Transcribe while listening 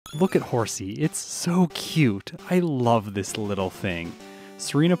Look at Horsea, it's so cute. I love this little thing.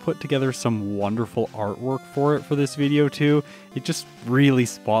 Serena put together some wonderful artwork for it for this video too. It just really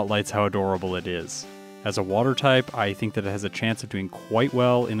spotlights how adorable it is. As a water type, I think that it has a chance of doing quite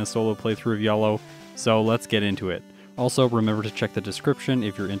well in a solo playthrough of Yellow, so let's get into it. Also, remember to check the description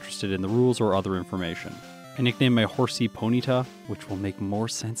if you're interested in the rules or other information. I nicknamed my Horsea Ponyta, which will make more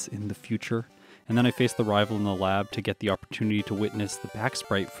sense in the future, and then I faced the rival in the lab to get the opportunity to witness the back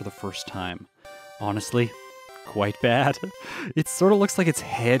sprite for the first time. Honestly, quite bad. It sort of looks like its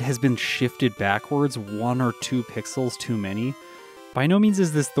head has been shifted backwards 1 or 2 pixels too many. By no means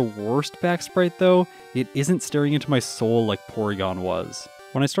is this the worst back sprite though, it isn't staring into my soul like Porygon was.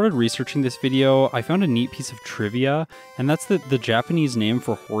 When I started researching this video, I found a neat piece of trivia, and that's that the Japanese name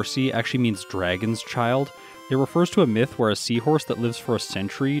for Horsea actually means dragon's child. It refers to a myth where a seahorse that lives for a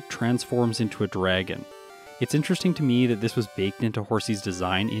century transforms into a dragon. It's interesting to me that this was baked into Horsea's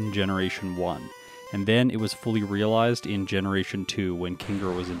design in Generation 1, and then it was fully realized in Generation 2 when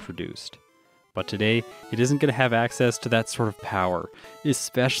Kingler was introduced. But today, it isn't going to have access to that sort of power,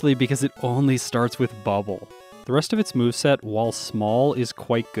 especially because it only starts with Bubble. The rest of its moveset, while small, is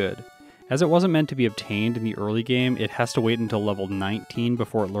quite good. As it wasn't meant to be obtained in the early game, it has to wait until level 19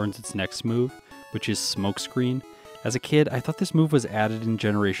 before it learns its next move, which is Smokescreen. As a kid, I thought this move was added in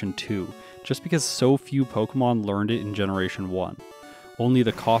Generation 2, just because so few Pokemon learned it in Generation 1. Only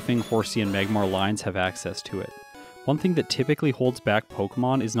the Coughing, Horsea, and Magmar lines have access to it. One thing that typically holds back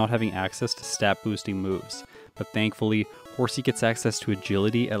Pokemon is not having access to stat boosting moves, but thankfully, Horsea gets access to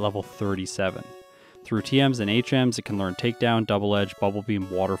Agility at level 37. Through TMs and HMs, it can learn Takedown, Double Edge, Bubble Beam,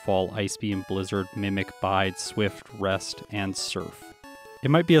 Waterfall, Ice Beam, Blizzard, Mimic, Bide, Swift, Rest, and Surf. It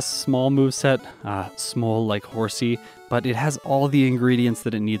might be a small moveset, small like Horsea, but it has all the ingredients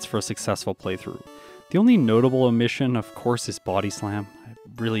that it needs for a successful playthrough. The only notable omission, of course, is Body Slam. I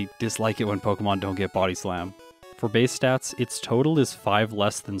really dislike it when Pokemon don't get Body Slam. For base stats, its total is 5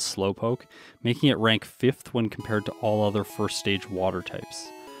 less than Slowpoke, making it rank 5th when compared to all other first stage water types.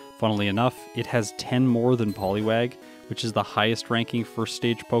 Funnily enough, it has 10 more than Poliwag, which is the highest ranking first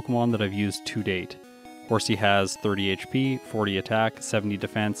stage Pokemon that I've used to date. Horsea has 30 HP, 40 attack, 70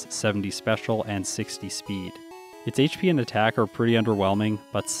 defense, 70 special, and 60 speed. Its HP and attack are pretty underwhelming,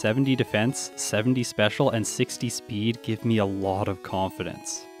 but 70 defense, 70 special, and 60 speed give me a lot of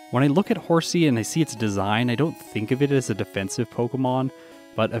confidence. When I look at Horsea and I see its design, I don't think of it as a defensive Pokemon,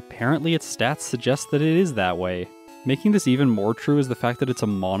 but apparently its stats suggest that it is that way. Making this even more true is the fact that it's a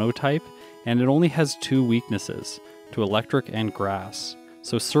mono type, and it only has 2 weaknesses, to Electric and Grass.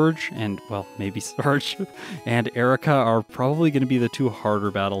 So Surge and, well, maybe Surge, and Erica are probably going to be the 2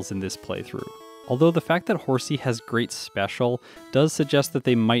 harder battles in this playthrough. Although the fact that Horsea has great special does suggest that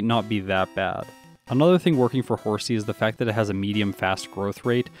they might not be that bad. Another thing working for Horsea is the fact that it has a medium fast growth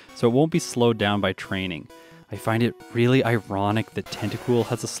rate, so it won't be slowed down by training. I find it really ironic that Tentacool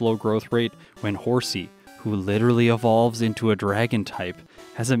has a slow growth rate when Horsea, who literally evolves into a dragon type,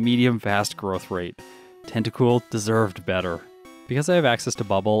 has a medium fast growth rate. Tentacool deserved better. Because I have access to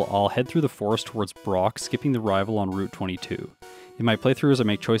Bubble, I'll head through the forest towards Brock, skipping the rival on Route 22. In my playthroughs, I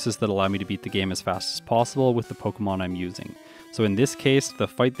make choices that allow me to beat the game as fast as possible with the Pokemon I'm using. So in this case, the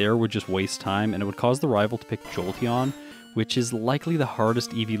fight there would just waste time, and it would cause the rival to pick Jolteon, which is likely the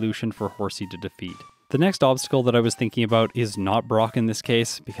hardest evolution for Horsea to defeat. The next obstacle that I was thinking about is not Brock in this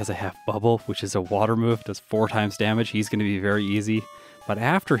case, because I have Bubble, which is a water move, does 4 times damage, he's going to be very easy. But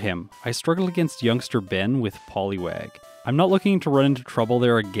after him, I struggle against youngster Ben with Poliwag. I'm not looking to run into trouble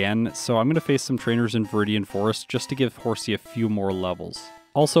there again, so I'm going to face some trainers in Viridian Forest just to give Horsea a few more levels.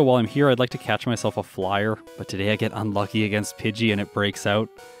 Also, while I'm here, I'd like to catch myself a flyer, but today I get unlucky against Pidgey and it breaks out.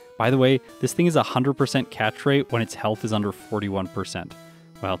 By the way, this thing is a 100% catch rate when its health is under 41%.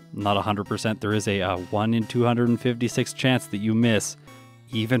 Well, not 100%, there is a 1 in 256 chance that you miss,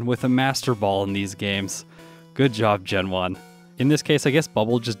 even with a Master Ball in these games. Good job, Gen 1. In this case, I guess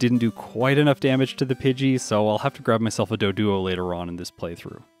Bubble just didn't do quite enough damage to the Pidgey, so I'll have to grab myself a Doduo later on in this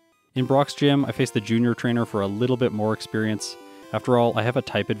playthrough. In Brock's gym, I face the junior trainer for a little bit more experience. After all, I have a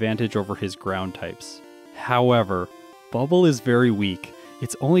type advantage over his ground types. However, Bubble is very weak.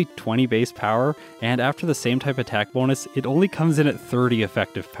 It's only 20 base power, and after the same type attack bonus, it only comes in at 30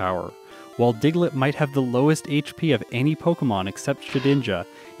 effective power. While Diglett might have the lowest HP of any Pokemon except Shedinja,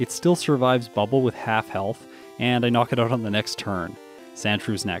 it still survives Bubble with half health, and I knock it out on the next turn.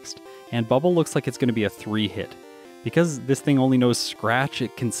 Sandshrews next, and Bubble looks like it's going to be a 3-hit. Because this thing only knows Scratch,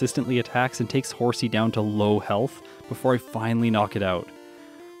 it consistently attacks and takes Horsea down to low health before I finally knock it out.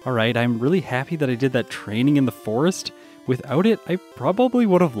 Alright, I'm really happy that I did that training in the forest. Without it, I probably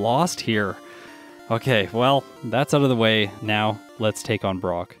would have lost here. Okay, well, that's out of the way. Now, let's take on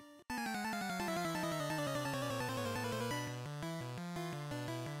Brock.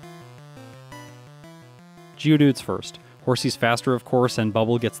 Geodude's first. Horsea's faster, of course, and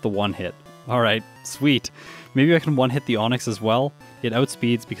Bubble gets the one hit. Alright, sweet. Maybe I can one-hit the Onix as well. It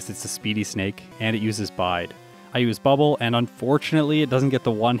outspeeds because it's a speedy snake, and it uses Bide. I use Bubble, and unfortunately it doesn't get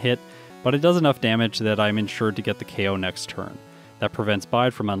the one hit, but it does enough damage that I'm insured to get the KO next turn. That prevents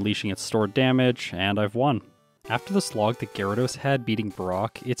Bide from unleashing its stored damage, and I've won. After the slog that Gyarados had beating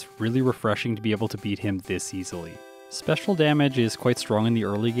Brock, it's really refreshing to be able to beat him this easily. Special damage is quite strong in the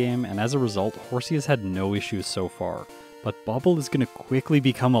early game, and as a result, Horsea has had no issues so far. But Bubble is going to quickly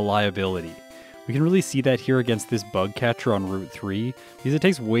become a liability. We can really see that here against this bug catcher on Route 3, because it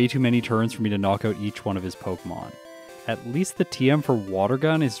takes way too many turns for me to knock out each one of his Pokemon. At least the TM for Water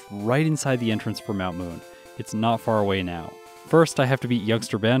Gun is right inside the entrance for Mount Moon. It's not far away now. First, I have to beat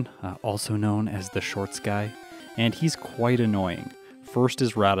Youngster Ben, also known as the Shorts guy, and he's quite annoying. First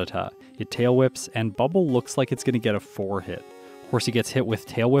is Rattata. It tail whips, and Bubble looks like it's going to get a 4-hit. Horsea gets hit with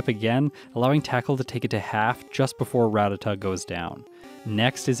Tail Whip again, allowing Tackle to take it to half just before Rattata goes down.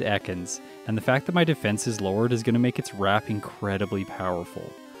 Next is Ekans, and the fact that my defense is lowered is going to make its wrap incredibly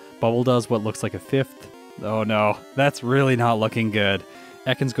powerful. Bubble does what looks like a 5th. Oh no, that's really not looking good.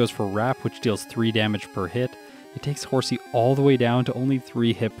 Ekans goes for Wrap, which deals 3 damage per hit. It takes Horsea all the way down to only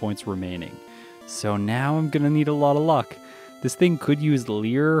 3 hit points remaining. So now I'm going to need a lot of luck. This thing could use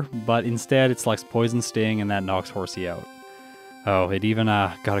Leer, but instead it selects Poison Sting and that knocks Horsea out. Oh, it even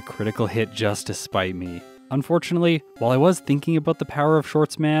got a critical hit just to spite me. Unfortunately, while I was thinking about the power of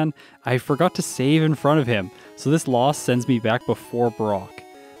Shorts Man, I forgot to save in front of him, so this loss sends me back before Brock.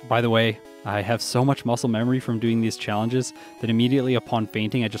 By the way, I have so much muscle memory from doing these challenges that immediately upon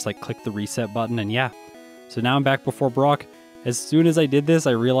fainting I just click the reset button and yeah. So now I'm back before Brock. As soon as I did this,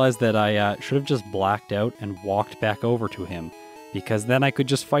 I realized that I should have just blacked out and walked back over to him, because then I could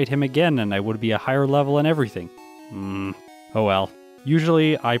just fight him again and I would be a higher level and everything. Oh well.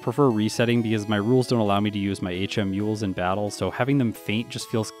 Usually I prefer resetting because my rules don't allow me to use my HM mules in battle, so having them faint just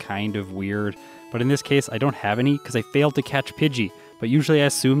feels kind of weird. But in this case, I don't have any because I failed to catch Pidgey, but usually I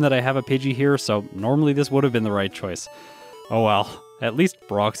assume that I have a Pidgey here, so normally this would have been the right choice. Oh well, at least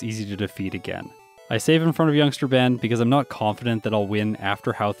Brock's easy to defeat again. I save in front of Youngster Ben because I'm not confident that I'll win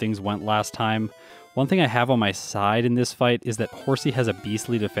after how things went last time. One thing I have on my side in this fight is that Horsea has a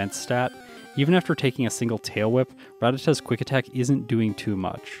beastly defense stat. Even after taking a single Tail Whip, Rattata's Quick Attack isn't doing too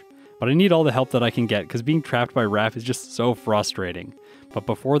much. But I need all the help that I can get because being trapped by Wrap is just so frustrating. But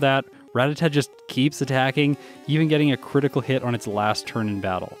before that, Rattata just keeps attacking, even getting a critical hit on its last turn in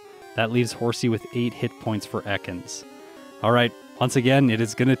battle. That leaves Horsea with 8 hit points for Ekans. Alright, once again, it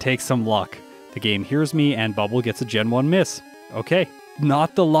is going to take some luck. The game hears me and Bubble gets a Gen 1 miss. Okay,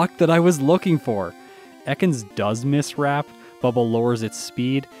 not the luck that I was looking for. Ekans does miss Wrap, Bubble lowers its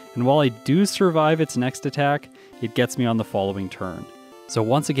speed, and while I do survive its next attack, it gets me on the following turn. So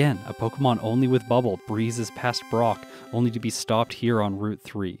once again, a Pokemon only with Bubble breezes past Brock, only to be stopped here on Route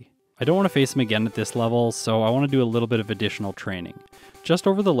 3. I don't want to face him again at this level, so I want to do a little bit of additional training. Just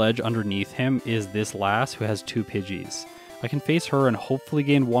over the ledge underneath him is this lass who has 2 Pidgeys. I can face her and hopefully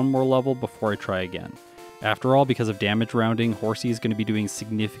gain 1 more level before I try again. After all, because of damage rounding, Horsea is going to be doing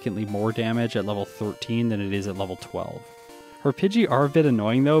significantly more damage at level 13 than it is at level 12. Her Pidgey are a bit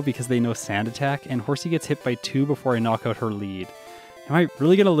annoying though because they know Sand Attack, and Horsea gets hit by 2 before I knock out her lead. Am I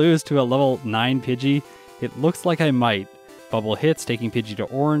really going to lose to a level 9 Pidgey? It looks like I might. Bubble hits, taking Pidgey to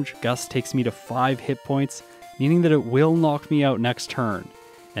orange. Gust takes me to 5 hit points, meaning that it will knock me out next turn.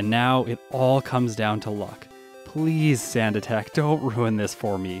 And now it all comes down to luck. Please, Sand Attack, don't ruin this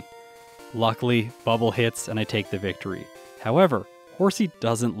for me. Luckily, Bubble hits and I take the victory. However, Horsea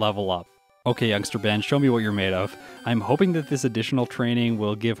doesn't level up. Okay, Youngster Ben, show me what you're made of. I'm hoping that this additional training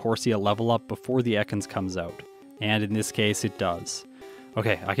will give Horsea a level up before the Ekans comes out. And in this case, it does.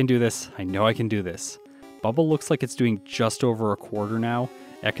 Okay, I can do this. I know I can do this. Bubble looks like it's doing just over a quarter now.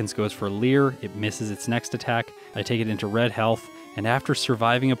 Ekans goes for Leer, it misses its next attack. I take it into red health, and after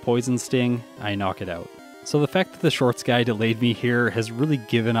surviving a Poison Sting, I knock it out. So the fact that the Shorts guy delayed me here has really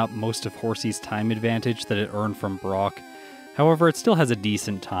given up most of Horsea's time advantage that it earned from Brock. However, it still has a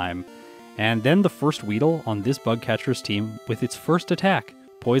decent time. And then the first Weedle on this bug catcher's team with its first attack,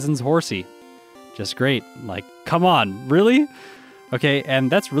 poisons Horsea. Just great. Come on, really? Okay, and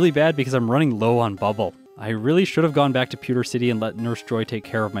that's really bad because I'm running low on Bubble. I really should have gone back to Pewter City and let Nurse Joy take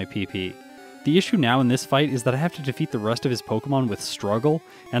care of my PP. The issue now in this fight is that I have to defeat the rest of his Pokemon with struggle,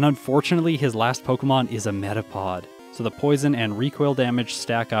 and unfortunately his last Pokemon is a Metapod. So the poison and recoil damage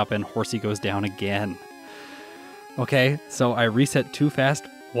stack up and Horsea goes down again. Okay, so I reset too fast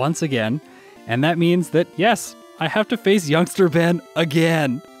once again, And that means that, yes, I have to face Youngster Ben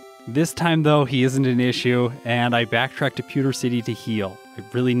again. This time, though, he isn't an issue, and I backtrack to Pewter City to heal. I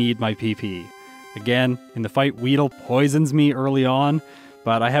really need my PP. Again, in the fight, Weedle poisons me early on,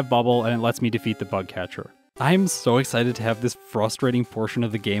 but I have Bubble, and it lets me defeat the Bug Catcher. I'm so excited to have this frustrating portion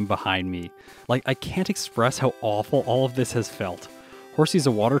of the game behind me. Like, I can't express how awful all of this has felt. Horsea's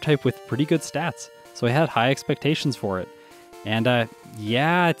a water type with pretty good stats, so I had high expectations for it. And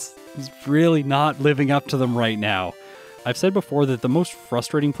yeah, it's really not living up to them right now. I've said before that the most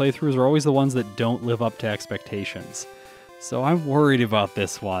frustrating playthroughs are always the ones that don't live up to expectations. So I'm worried about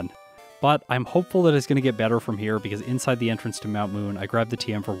this one. But I'm hopeful that it's going to get better from here because inside the entrance to Mount Moon, I grab the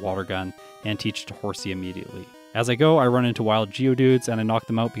TM for Water Gun and teach it to Horsea immediately. As I go, I run into wild Geodudes and I knock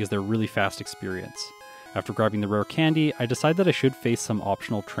them out because they're really fast experience. After grabbing the rare candy, I decide that I should face some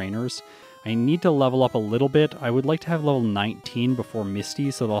optional trainers. I need to level up a little bit. I would like to have level 19 before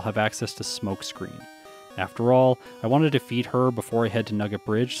Misty so that I'll have access to Smokescreen. After all, I want to defeat her before I head to Nugget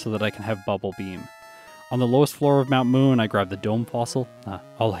Bridge so that I can have Bubble Beam. On the lowest floor of Mount Moon, I grab the Dome Fossil.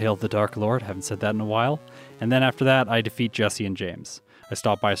 All hail the Dark Lord, haven't said that in a while. And then after that, I defeat Jesse and James. I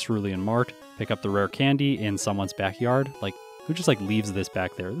stop by Cerulean Mart, pick up the rare candy in someone's backyard. Like, who just leaves this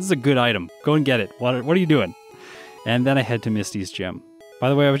back there? This is a good item. Go and get it. What are you doing? And then I head to Misty's gym. By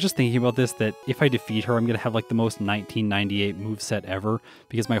the way, I was just thinking about this, that if I defeat her, I'm going to have the most 1998 moveset ever,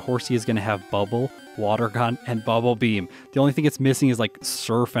 because my Horsea is going to have Bubble, Water Gun, and Bubble Beam. The only thing it's missing is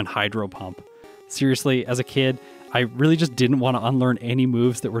Surf and Hydro Pump. Seriously, as a kid, I really just didn't want to unlearn any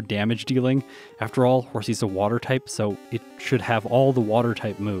moves that were damage dealing. After all, Horsea's a water type, so it should have all the water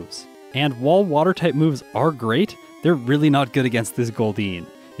type moves. And while water type moves are great, they're really not good against this Goldeen.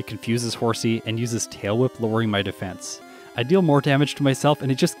 It confuses Horsea and uses Tail Whip, lowering my defense. I deal more damage to myself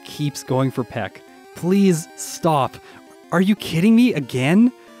and it just keeps going for Peck. Please stop. Are you kidding me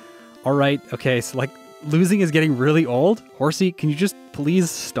again? Alright, okay, so losing is getting really old. Horsea, can you just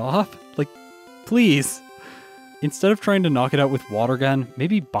please stop? Please. Instead of trying to knock it out with Water Gun,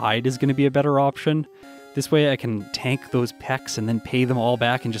 maybe Bide is going to be a better option. This way I can tank those Pecks and then pay them all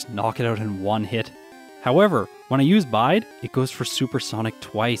back and just knock it out in one hit. However, when I use Bide, it goes for Supersonic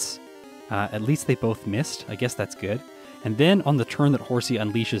twice. At least they both missed, I guess that's good. And then on the turn that Horsea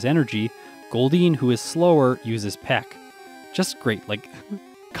unleashes energy, Goldeen, who is slower, uses Peck. Just great,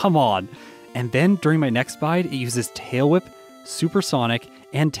 come on. And then during my next Bide, it uses Tail Whip, Supersonic,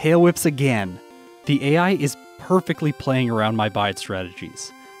 and Tail Whips again. The AI is perfectly playing around my Bide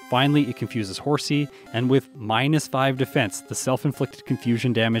strategies. Finally, it confuses Horsea, and with -5 defense, the self-inflicted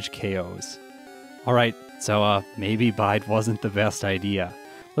confusion damage KOs. Alright, so maybe Bide wasn't the best idea.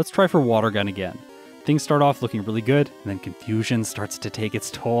 Let's try for Water Gun again. Things start off looking really good, and then confusion starts to take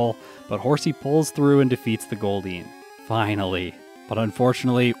its toll, but Horsea pulls through and defeats the Goldeen. Finally. But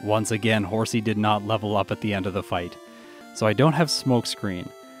unfortunately, once again, Horsea did not level up at the end of the fight. So I don't have Smokescreen.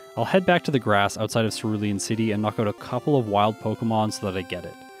 I'll head back to the grass outside of Cerulean City and knock out a couple of wild Pokemon so that I get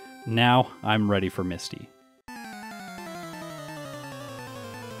it. Now, I'm ready for Misty.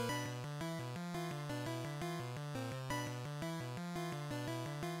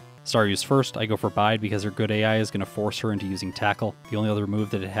 Staryu's first, I go for Bide because her good AI is going to force her into using Tackle. The only other move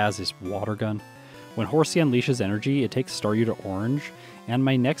that it has is Water Gun. When Horsea unleashes energy, it takes Staryu to Orange, and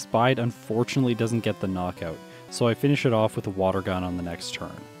my next Bide unfortunately doesn't get the knockout, so I finish it off with a Water Gun on the next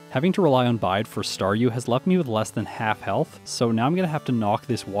turn. Having to rely on Bide for Staryu has left me with less than half health, so now I'm going to have to knock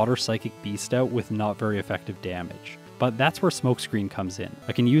this Water Psychic Beast out with not very effective damage. But that's where Smokescreen comes in.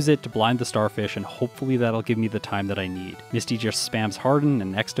 I can use it to blind the Starfish and hopefully that'll give me the time that I need. Misty just spams Harden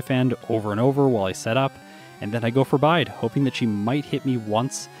and X Defend over and over while I set up, and then I go for Bide, hoping that she might hit me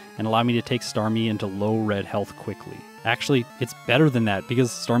once and allow me to take Starmie into low red health quickly. Actually, it's better than that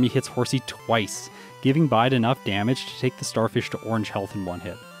because Starmie hits Horsea twice, giving Bide enough damage to take the Starfish to orange health in one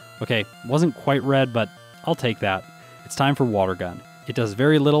hit. Okay, wasn't quite red, but I'll take that. It's time for Water Gun. It does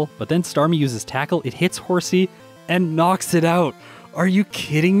very little, but then Starmie uses Tackle, it hits Horsea, and knocks it out. Are you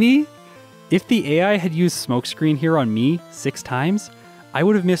kidding me? If the AI had used Smokescreen here on me 6 times, I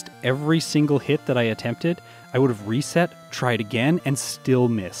would have missed every single hit that I attempted. I would have reset, tried again, and still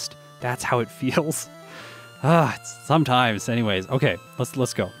missed. That's how it feels. Sometimes. Anyways, okay,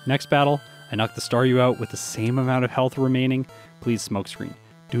 let's go. Next battle, I knock the Staryu out with the same amount of health remaining. Please, Smokescreen,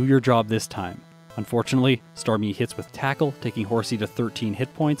 do your job this time. Unfortunately, Starmie hits with Tackle, taking Horsea to 13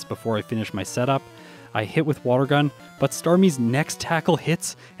 hit points before I finish my setup. I hit with Water Gun, but Starmie's next tackle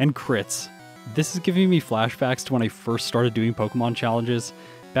hits and crits. This is giving me flashbacks to when I first started doing Pokemon challenges.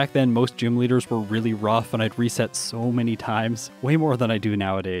 Back then, most gym leaders were really rough and I'd reset so many times, way more than I do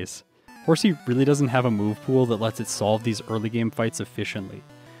nowadays. Horsea really doesn't have a move pool that lets it solve these early game fights efficiently.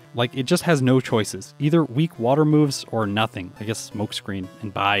 Like, it just has no choices. Either weak water moves or nothing. I guess Smokescreen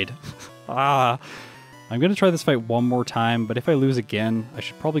and Bide. I'm going to try this fight one more time, but if I lose again, I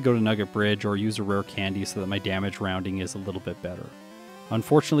should probably go to Nugget Bridge or use a rare candy so that my damage rounding is a little bit better.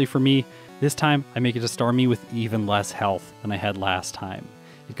 Unfortunately for me, this time I make it to Starmie with even less health than I had last time.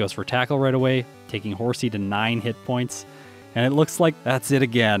 It goes for tackle right away, taking Horsea to 9 hit points, and it looks like that's it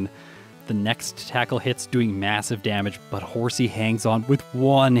again. The next tackle hits doing massive damage, but Horsea hangs on with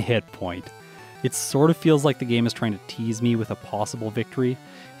 1 hit point. It sort of feels like the game is trying to tease me with a possible victory.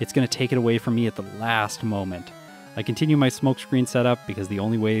 It's going to take it away from me at the last moment. I continue my Smokescreen setup because the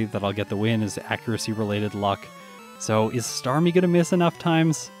only way that I'll get the win is accuracy-related luck. So is Starmie going to miss enough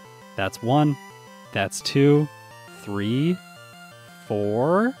times? That's 1. That's 2. 3.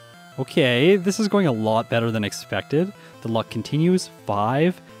 4. Okay, this is going a lot better than expected. The luck continues.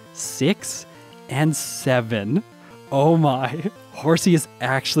 5. 6. And 7. Oh my. Horsea is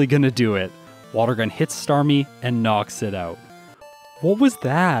actually going to do it. Water Gun hits Starmie and knocks it out. What was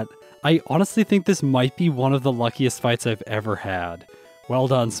that? I honestly think this might be one of the luckiest fights I've ever had. Well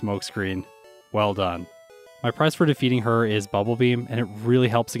done, Smokescreen. Well done. My prize for defeating her is Bubble Beam, and it really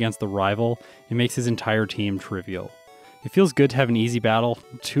helps against the rival. It makes his entire team trivial. It feels good to have an easy battle.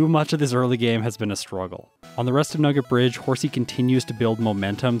 Too much of this early game has been a struggle. On the rest of Nugget Bridge, Horsea continues to build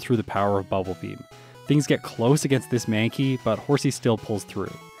momentum through the power of Bubble Beam. Things get close against this Mankey, but Horsea still pulls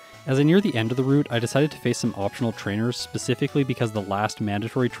through. As I near the end of the route, I decided to face some optional trainers, specifically because the last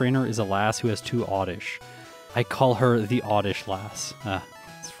mandatory trainer is a lass who has 2 Oddish. I call her the Oddish Lass.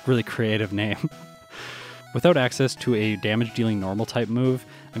 It's a really creative name. Without access to a damage-dealing normal type move,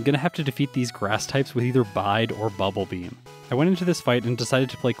 I'm going to have to defeat these grass types with either Bide or Bubble Beam. I went into this fight and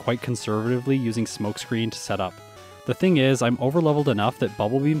decided to play quite conservatively using Smokescreen to set up. The thing is, I'm overleveled enough that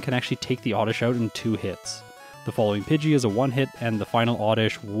Bubble Beam can actually take the Oddish out in 2 hits. The following Pidgey is a 1-hit, and the final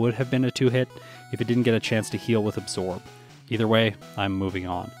Oddish would have been a 2-hit if it didn't get a chance to heal with Absorb. Either way, I'm moving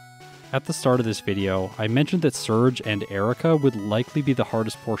on. At the start of this video, I mentioned that Surge and Erica would likely be the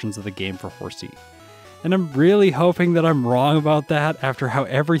hardest portions of the game for Horsea. And I'm really hoping that I'm wrong about that after how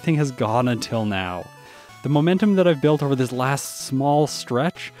everything has gone until now. The momentum that I've built over this last small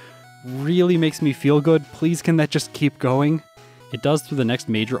stretch really makes me feel good. Please, can that just keep going? It does through the next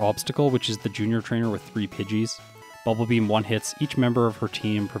major obstacle, which is the junior trainer with 3 Pidgeys. Bubble Beam 1-hits each member of her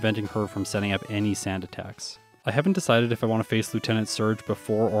team, preventing her from setting up any sand attacks. I haven't decided if I want to face Lieutenant Surge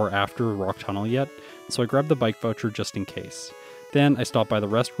before or after Rock Tunnel yet, so I grabbed the bike voucher just in case. Then I stopped by the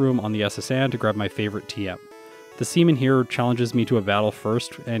restroom on the SSN to grab my favorite TM. The Seaman here challenges me to a battle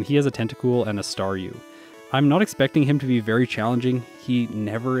first, and he has a Tentacool and a Staryu. I'm not expecting him to be very challenging, he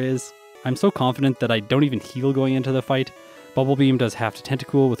never is. I'm so confident that I don't even heal going into the fight. Bubble Beam does half to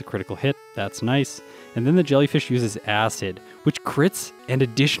Tentacool with a critical hit, that's nice. And then the Jellyfish uses Acid, which crits and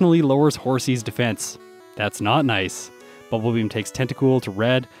additionally lowers Horsea's defense. That's not nice. Bubble Beam takes Tentacool to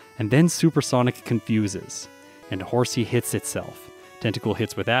red, and then Supersonic confuses. And Horsea hits itself. Tentacool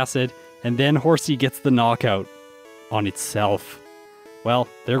hits with Acid, and then Horsea gets the knockout on itself. Well,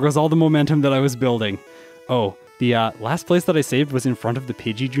 there goes all the momentum that I was building. Oh, the last place that I saved was in front of the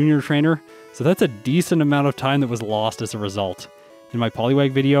Pidgey Junior Trainer, so that's a decent amount of time that was lost as a result. In my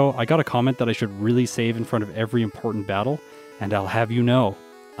Poliwag video, I got a comment that I should really save in front of every important battle, and I'll have you know,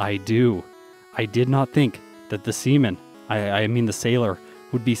 I do. I did not think that the Seaman, I mean the Sailor,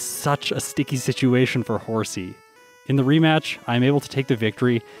 would be such a sticky situation for Horsea. In the rematch, I am able to take the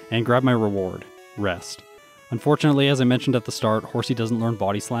victory and grab my reward, Rest. Unfortunately, as I mentioned at the start, Horsea doesn't learn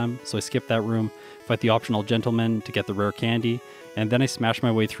Body Slam, so I skip that room, fight the optional Gentleman to get the rare candy, and then I smash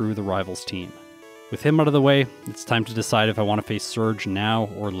my way through the rival's team. With him out of the way, it's time to decide if I want to face Surge now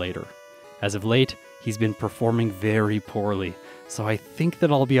or later. As of late, he's been performing very poorly, so I think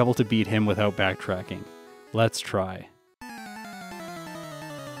that I'll be able to beat him without backtracking. Let's try.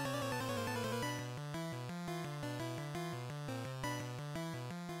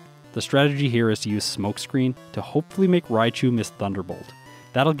 The strategy here is to use Smokescreen to hopefully make Raichu miss Thunderbolt.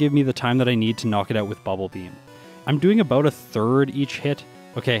 That'll give me the time that I need to knock it out with Bubble Beam. I'm doing about 1/3 each hit.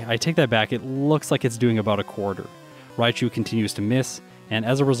 Okay, I take that back, it looks like it's doing about 1/4. Raichu continues to miss, and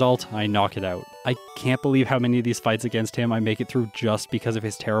as a result, I knock it out. I can't believe how many of these fights against him I make it through just because of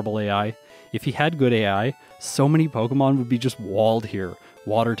his terrible AI. If he had good AI, so many Pokemon would be just walled here.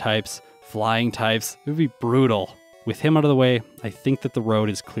 Water types, flying types, it would be brutal. With him out of the way, I think that the road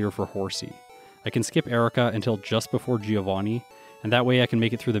is clear for Horsea. I can skip Erica until just before Giovanni, and that way I can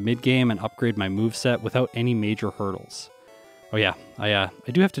make it through the mid-game and upgrade my moveset without any major hurdles. Oh yeah, I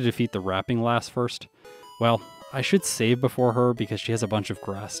do have to defeat the Wrapping Lass first. Well, I should save before her because she has a bunch of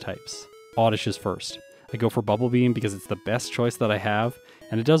grass types. Oddish is first. I go for Bubble Beam because it's the best choice that I have,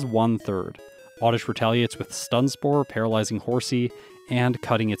 and it does 1/3. Oddish retaliates with Stun Spore, paralyzing Horsea, and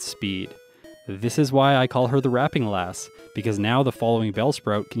cutting its speed. This is why I call her the Wrapping Lass, because now the following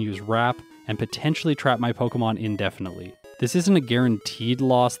Bellsprout can use Wrap and potentially trap my Pokemon indefinitely. This isn't a guaranteed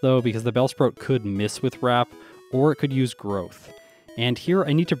loss though, because the Bellsprout could miss with Wrap, or it could use Growth. And here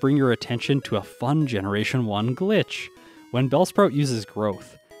I need to bring your attention to a fun Generation 1 glitch. When Bellsprout uses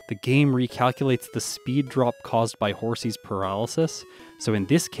Growth, the game recalculates the speed drop caused by Horsea's paralysis, so in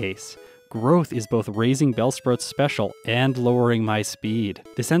this case, Growth is both raising Bellsprout's special and lowering my speed.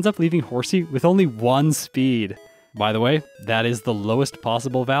 This ends up leaving Horsea with only 1 speed. By the way, that is the lowest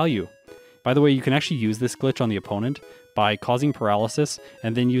possible value. By the way, you can actually use this glitch on the opponent by causing paralysis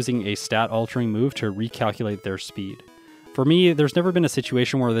and then using a stat-altering move to recalculate their speed. For me, there's never been a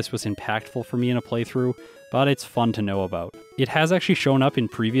situation where this was impactful for me in a playthrough, but it's fun to know about. It has actually shown up in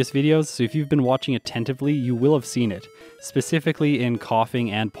previous videos, so if you've been watching attentively, you will have seen it, specifically in Coughing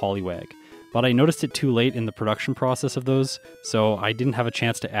and Poliwag. But I noticed it too late in the production process of those, so I didn't have a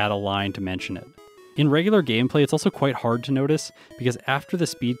chance to add a line to mention it. In regular gameplay, it's also quite hard to notice, because after the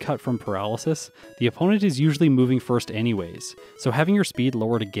speed cut from paralysis, the opponent is usually moving first anyways, so having your speed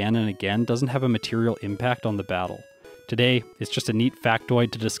lowered again and again doesn't have a material impact on the battle. Today, it's just a neat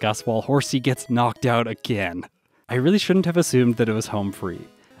factoid to discuss while Horsea gets knocked out again. I really shouldn't have assumed that it was home free.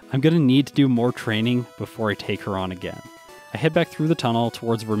 I'm gonna need to do more training before I take her on again. I head back through the tunnel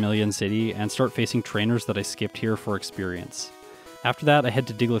towards Vermilion City and start facing trainers that I skipped here for experience. After that, I head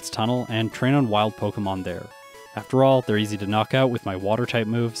to Diglett's Tunnel and train on wild Pokemon there. After all, they're easy to knock out with my Water-type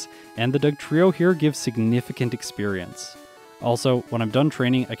moves, and the Dugtrio here gives significant experience. Also, when I'm done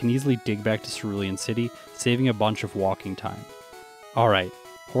training, I can easily dig back to Cerulean City, saving a bunch of walking time. Alright,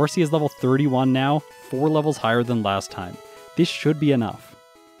 Horsea is level 31 now, 4 levels higher than last time. This should be enough.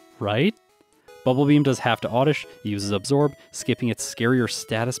 Right? Bubble Beam does half to Oddish, it uses Absorb, skipping its scarier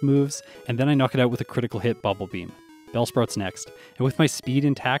status moves, and then I knock it out with a critical hit Bubble Beam. Bellsprout's next, and with my speed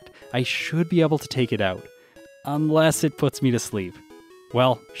intact, I should be able to take it out. Unless it puts me to sleep.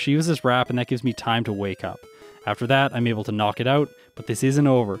 Well, she uses Wrap and that gives me time to wake up. After that, I'm able to knock it out, but this isn't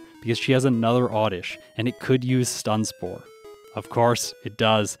over, because she has another Oddish, and it could use Stun Spore. Of course, it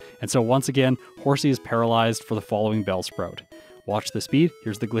does, and so once again, Horsea is paralyzed for the following Bellsprout. Watch the speed,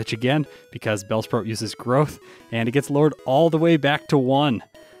 here's the glitch again, because Bellsprout uses Growth, and it gets lowered all the way back to 1.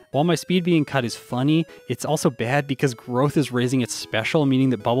 While my speed being cut is funny, it's also bad because Growth is raising its special, meaning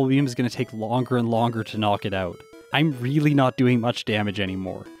that Bubble Beam is going to take longer and longer to knock it out. I'm really not doing much damage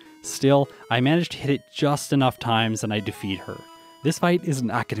anymore. Still, I managed to hit it just enough times and I defeat her. This fight is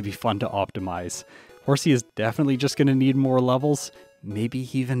not going to be fun to optimize. Horsea is definitely just going to need more levels, maybe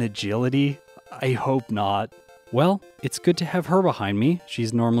even agility. I hope not. Well, it's good to have her behind me.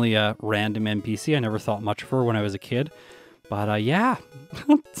 She's normally a random NPC. I never thought much of her when I was a kid. But yeah.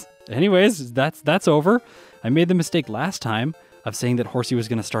 Anyways, that's over. I made the mistake last time of saying that Horsea was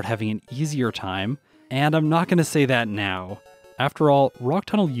going to start having an easier time, and I'm not going to say that now. After all, Rock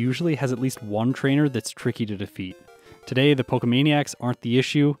Tunnel usually has at least one trainer that's tricky to defeat. Today, the Pokemaniacs aren't the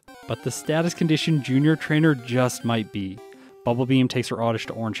issue, but the status condition junior trainer just might be. Bubble Beam takes her Oddish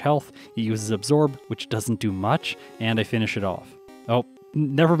to orange health, it uses Absorb, which doesn't do much, and I finish it off. Oh,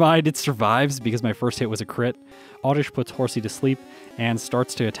 never mind, it survives because my first hit was a crit. Oddish puts Horsea to sleep and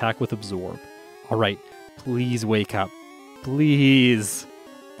starts to attack with Absorb. Alright, please wake up. Please.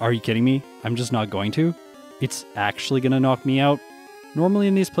 Are you kidding me? I'm just not going to? It's actually gonna knock me out. Normally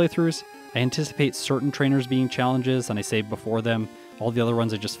in these playthroughs, I anticipate certain trainers being challenges and I save before them. All the other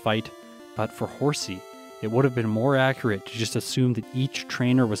ones I just fight. But for Horsea, it would have been more accurate to just assume that each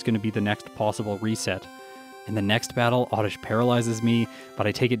trainer was going to be the next possible reset. In the next battle, Oddish paralyzes me, but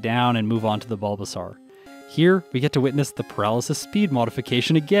I take it down and move on to the Bulbasaur. Here, we get to witness the paralysis speed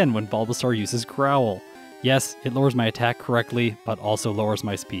modification again when Bulbasaur uses Growl. Yes, it lowers my attack correctly, but also lowers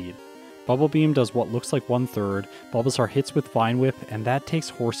my speed. Bubble Beam does what looks like 1/3, Bulbasaur hits with Vine Whip, and that takes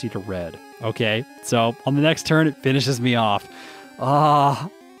Horsea to red. Okay, so on the next turn, it finishes me off.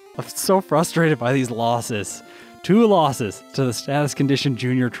 I'm so frustrated by these losses. 2 losses to the status condition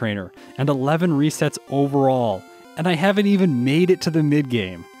junior trainer, and 11 resets overall, and I haven't even made it to the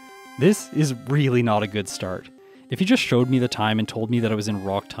mid-game. This is really not a good start. If you just showed me the time and told me that I was in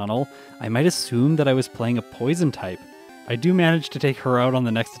Rock Tunnel, I might assume that I was playing a poison type. I do manage to take her out on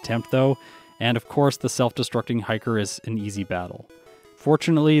the next attempt though, and of course the self-destructing hiker is an easy battle.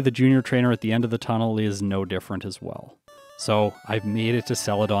 Fortunately, the junior trainer at the end of the tunnel is no different as well. So I've made it to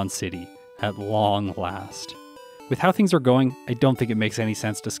Celadon City, at long last. With how things are going, I don't think it makes any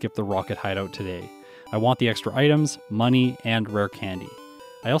sense to skip the Rocket Hideout today. I want the extra items, money, and rare candy.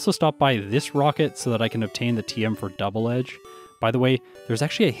 I also stopped by this rocket so that I can obtain the TM for Double Edge, By the way, there's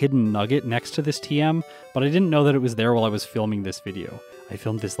actually a hidden nugget next to this TM, but I didn't know that it was there while I was filming this video. I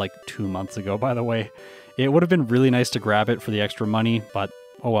filmed this like 2 months ago, by the way. It would have been really nice to grab it for the extra money, but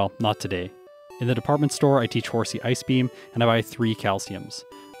oh well, not today. In the department store, I teach Horsea Ice Beam, and I buy 3 calciums.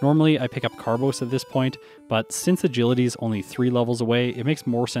 Normally, I pick up Carbos at this point, but since Agility is only 3 levels away, it makes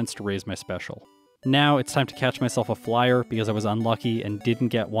more sense to raise my special. Now, it's time to catch myself a flyer, because I was unlucky and didn't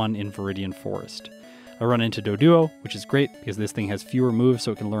get one in Viridian Forest. I run into Doduo, which is great, because this thing has fewer moves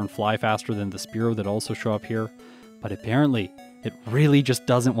so it can learn fly faster than the Spearow that also show up here. But apparently, it really just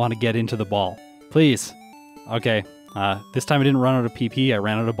doesn't want to get into the ball. Please. Okay, this time I didn't run out of PP, I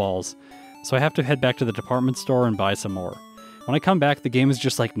ran out of balls. So I have to head back to the department store and buy some more. When I come back, the game is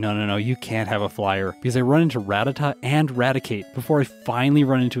just like, no, you can't have a flyer, because I run into Rattata and Raticate before I finally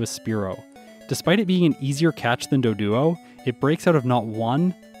run into a Spearow. Despite it being an easier catch than Doduo, it breaks out of not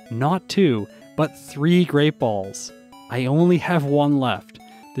 1, not 2, but 3 Great Balls. I only have 1 left.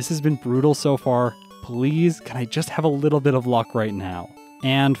 This has been brutal so far. Please, can I just have a little bit of luck right now?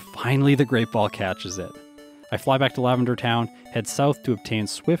 And finally the Great Ball catches it. I fly back to Lavender Town, head south to obtain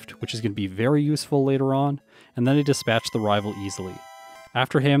Swift, which is going to be very useful later on, and then I dispatch the rival easily.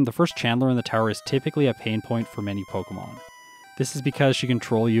 After him, the first Chandler in the tower is typically a pain point for many Pokemon. This is because she can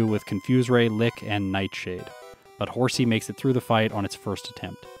troll you with Confuse Ray, Lick, and Nightshade, but Horsea makes it through the fight on its first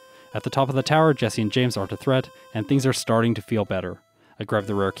attempt. At the top of the tower, Jesse and James aren't a threat, and things are starting to feel better. I grab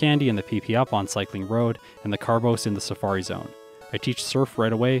the rare candy and the PP up on Cycling Road, and the Carbos in the Safari Zone. I teach Surf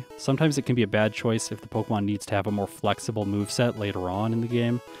right away. Sometimes it can be a bad choice if the Pokemon needs to have a more flexible moveset later on in the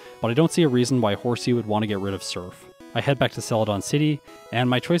game, but I don't see a reason why Horsea would want to get rid of Surf. I head back to Celadon City, and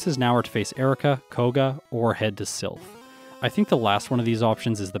my choices now are to face Erica, Koga, or head to Sylph. I think the last one of these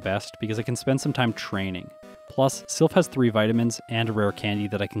options is the best because I can spend some time training. Plus, Sylph has 3 vitamins and a rare candy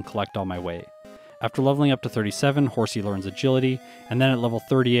that I can collect on my way. After leveling up to 37, Horsea learns Agility, and then at level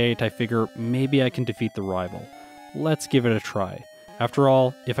 38 I figure maybe I can defeat the rival. Let's give it a try. After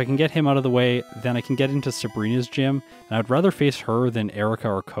all, if I can get him out of the way, then I can get into Sabrina's gym, and I'd rather face her than Erica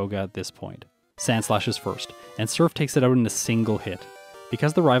or Koga at this point. Sandslash is first, and Surf takes it out in a single hit.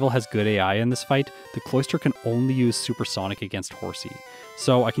 Because the rival has good AI in this fight, the Cloyster can only use Supersonic against Horsea,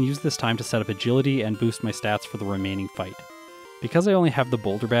 so I can use this time to set up Agility and boost my stats for the remaining fight. Because I only have the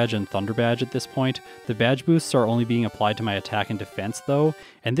Boulder Badge and Thunder Badge at this point, the badge boosts are only being applied to my attack and defense though,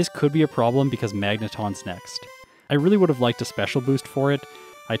 and this could be a problem because Magneton's next. I really would have liked a special boost for it.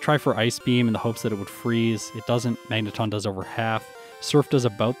 I try for Ice Beam in the hopes that it would freeze. It doesn't. Magneton does over half. Surf does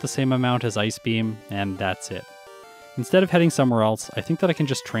about the same amount as Ice Beam, and that's it. Instead of heading somewhere else, I think that I can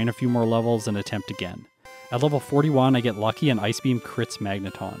just train a few more levels and attempt again. At level 41, I get lucky and Ice Beam crits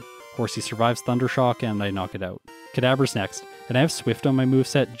Magneton. Horsea survives Thundershock and I knock it out. Kadabra's next, and I have Swift on my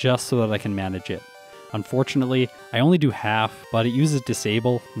moveset just so that I can manage it. Unfortunately, I only do half, but it uses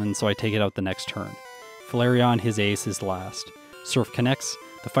Disable, and so I take it out the next turn. Flareon, his ace, is last. Surf connects,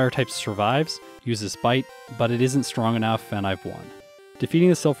 the fire type survives, uses Bite, but it isn't strong enough and I've won. Defeating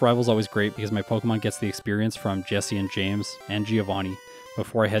the Sylph rival is always great because my Pokemon gets the experience from Jesse and James and Giovanni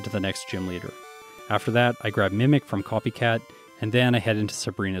before I head to the next gym leader. After that, I grab Mimic from Copycat, and then I head into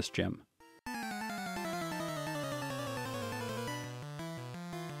Sabrina's gym.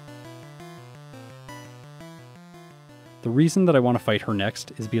 The reason that I want to fight her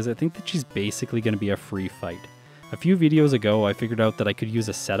next is because I think that she's basically going to be a free fight. A few videos ago, I figured out that I could use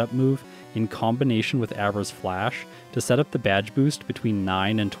a setup move in combination with Abra's Flash to set up the badge boost between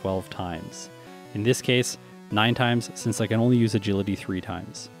 9 and 12 times. In this case, 9 times since I can only use Agility 3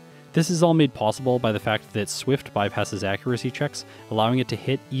 times. This is all made possible by the fact that Swift bypasses accuracy checks, allowing it to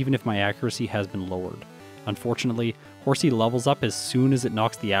hit even if my accuracy has been lowered. Unfortunately, Horsea levels up as soon as it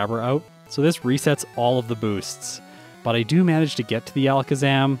knocks the Abra out, so this resets all of the boosts. But I do manage to get to the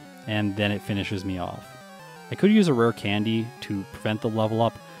Alakazam, and then it finishes me off. I could use a rare candy to prevent the level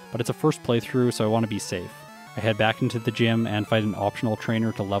up, but it's a first playthrough, so I want to be safe. I head back into the gym and fight an optional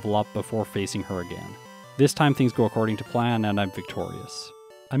trainer to level up before facing her again. This time things go according to plan, and I'm victorious.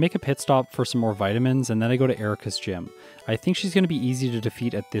 I make a pit stop for some more vitamins, and then I go to Erica's gym. I think she's going to be easy to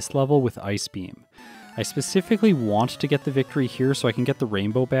defeat at this level with Ice Beam. I specifically want to get the victory here so I can get the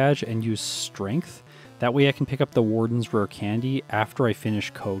Rainbow Badge and use Strength. That way I can pick up the Warden's Rare Candy after I finish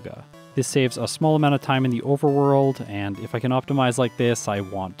Koga. This saves a small amount of time in the overworld, and if I can optimize like this, I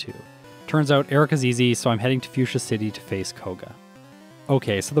want to. Turns out Erica's easy, so I'm heading to Fuchsia City to face Koga.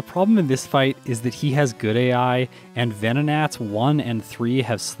 Okay, so the problem in this fight is that he has good AI, and Venonats 1 and 3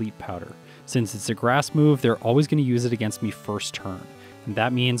 have Sleep Powder. Since it's a grass move, they're always going to use it against me first turn, and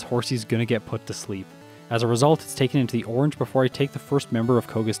that means Horsea's going to get put to sleep. As a result, it's taken into the orange before I take the first member of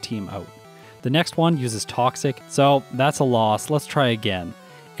Koga's team out. The next one uses Toxic, so that's a loss. Let's try again.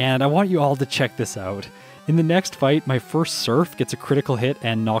 And I want you all to check this out. In the next fight, my first Surf gets a critical hit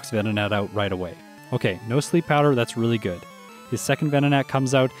and knocks Venonat out right away. Okay, no Sleep Powder, that's really good. His second Venonat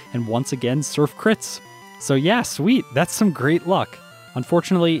comes out, and once again, Surf crits. So yeah, sweet, that's some great luck.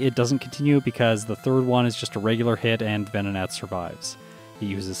 Unfortunately, it doesn't continue because the third one is just a regular hit and Venonat survives. He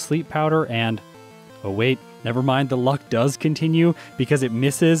uses Sleep Powder and... oh wait, never mind, the luck does continue because it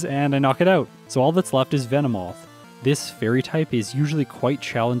misses and I knock it out. So all that's left is Venomoth. This fairy type is usually quite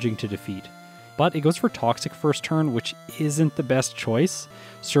challenging to defeat. But it goes for Toxic first turn, which isn't the best choice.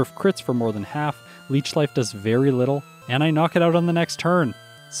 Surf crits for more than half, Leech Life does very little, and I knock it out on the next turn.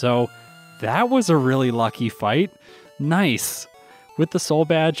 So that was a really lucky fight. Nice. With the Soul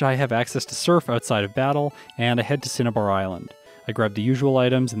Badge, I have access to Surf outside of battle, and I head to Cinnabar Island. I grab the usual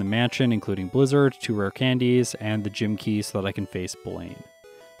items in the mansion, including Blizzard, 2 rare candies, and the gym key so that I can face Blaine.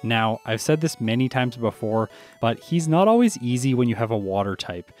 Now, I've said this many times before, but he's not always easy when you have a water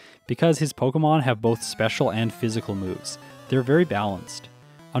type, because his Pokemon have both special and physical moves. They're very balanced.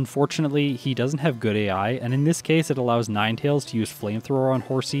 Unfortunately, he doesn't have good AI, and in this case it allows Ninetales to use Flamethrower on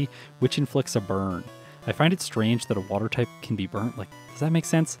Horsea, which inflicts a burn. I find it strange that a water type can be burnt, does that make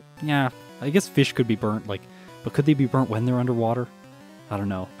sense? Yeah, I guess fish could be burnt, but could they be burnt when they're underwater? I don't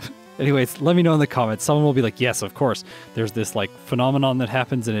know. Anyways, let me know in the comments. Someone will be like, yes, of course. There's this phenomenon that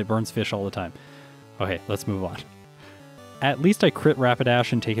happens and it burns fish all the time. Okay, let's move on. At least I crit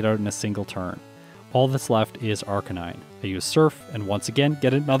Rapidash and take it out in a single turn. All that's left is Arcanine. I use Surf and once again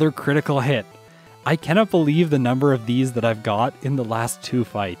get another critical hit. I cannot believe the number of these that I've got in the last 2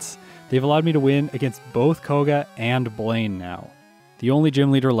 fights. They've allowed me to win against both Koga and Blaine now. The only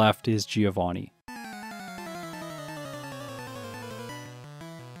gym leader left is Giovanni.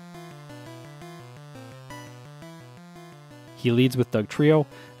 He leads with Dugtrio.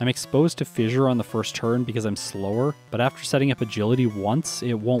 I'm exposed to Fissure on the first turn because I'm slower, but after setting up Agility once,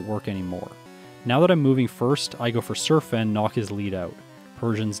 it won't work anymore. Now that I'm moving first, I go for Surf and knock his lead out.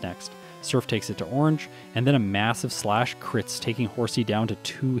 Persian's next. Surf takes it to Orange, and then a massive slash crits, taking Horsea down to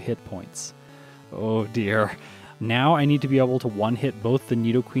 2 hit points. Oh dear. Now I need to be able to one-hit both the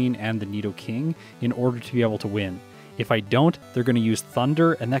Nidoqueen and the Nidoking in order to be able to win. If I don't, they're going to use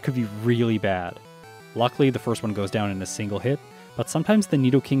Thunder, and that could be really bad. Luckily, the first one goes down in a single hit, but sometimes the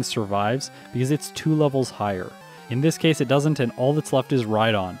Nidoking survives because it's 2 levels higher. In this case, it doesn't, and all that's left is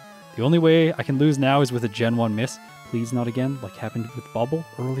Rhydon. The only way I can lose now is with a Gen 1 miss. Please not again, like happened with Bubble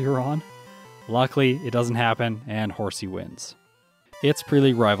earlier on. Luckily, it doesn't happen, and Horsea wins. It's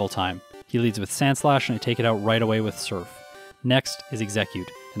pre-league rival time. He leads with Sandslash, and I take it out right away with Surf. Next is Execute,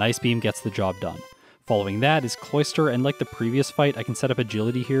 and Ice Beam gets the job done. Following that is Cloyster, and like the previous fight, I can set up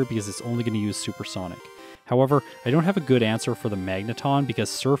Agility here because it's only going to use Supersonic. However, I don't have a good answer for the Magneton because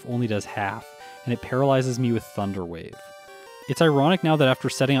Surf only does half, and it paralyzes me with Thunder Wave. It's ironic now that after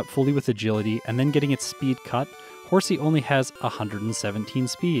setting up fully with Agility and then getting its speed cut, Horsea only has 117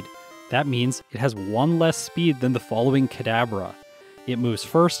 speed. That means it has 1 less speed than the following Kadabra. It moves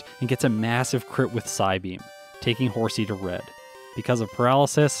first and gets a massive crit with Psybeam, taking Horsea to red. Because of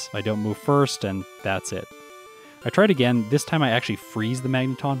paralysis, I don't move first, and that's it. I tried again. This time I actually freeze the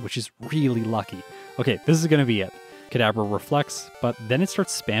Magneton, which is really lucky. Okay, this is going to be it. Kadabra reflects, but then it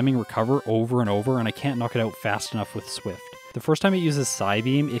starts spamming Recover over and over, and I can't knock it out fast enough with Swift. The first time it uses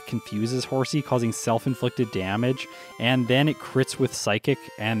Psybeam, it confuses Horsea, causing self-inflicted damage, and then it crits with Psychic,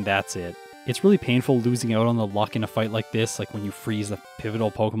 and that's it. It's really painful losing out on the luck in a fight like this, like when you freeze a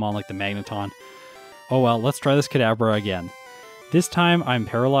pivotal Pokemon like the Magneton. Oh well, let's try this Kadabra again. This time, I'm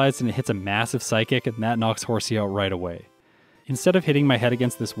paralyzed and it hits a massive Psychic, and that knocks Horsea out right away. Instead of hitting my head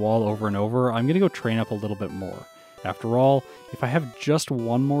against this wall over and over, I'm going to go train up a little bit more. After all, if I have just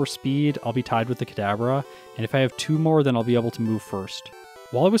 1 more speed, I'll be tied with the Kadabra, and if I have 2 more, then I'll be able to move first.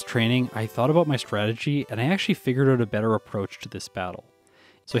 While I was training, I thought about my strategy, and I actually figured out a better approach to this battle.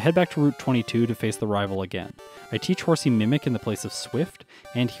 So I head back to Route 22 to face the rival again. I teach Horsea Mimic in the place of Swift,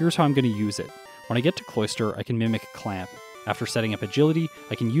 and here's how I'm going to use it. When I get to Cloyster, I can Mimic Clamp. After setting up Agility,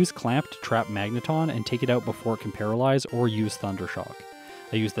 I can use Clamp to trap Magneton and take it out before it can paralyze or use Thundershock.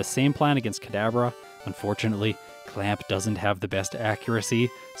 I use the same plan against Kadabra. Unfortunately, Clamp doesn't have the best accuracy,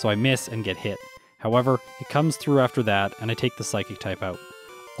 so I miss and get hit. However, it comes through after that, and I take the Psychic type out.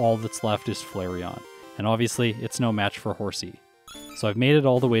 All that's left is Flareon, and obviously, it's no match for Horsea. So I've made it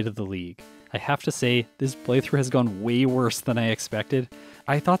all the way to the league. I have to say, this playthrough has gone way worse than I expected.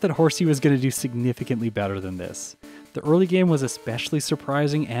 I thought that Horsea was going to do significantly better than this. The early game was especially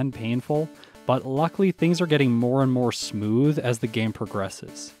surprising and painful, but luckily things are getting more and more smooth as the game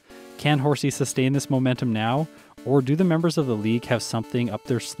progresses. Can Horsea sustain this momentum now, Or do the members of the league have something up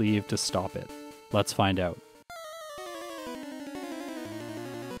their sleeve to stop it? Let's find out.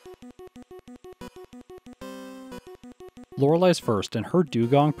 Lorelei's first, and her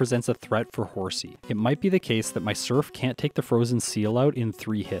Dugong presents a threat for Horsea. It might be the case that my Surf can't take the frozen seal out in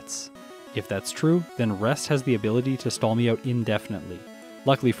 3 hits. If that's true, then Rest has the ability to stall me out indefinitely.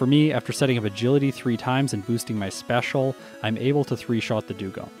 Luckily for me, after setting up Agility 3 times and boosting my special, I'm able to 3-shot the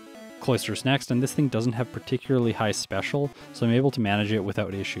Dugong. Cloister's next, and this thing doesn't have particularly high special, so I'm able to manage it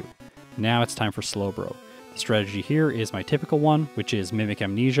without issue. Now it's time for Slowbro. The strategy here is my typical one, which is Mimic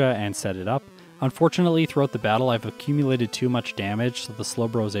Amnesia and set it up. Unfortunately, throughout the battle I've accumulated too much damage, so the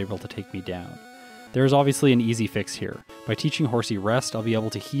Slowbro is able to take me down. There is obviously an easy fix here. By teaching Horsea Rest, I'll be able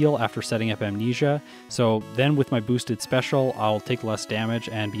to heal after setting up Amnesia, so then with my boosted special, I'll take less damage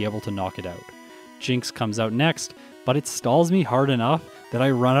and be able to knock it out. Jinx comes out next, but it stalls me hard enough that I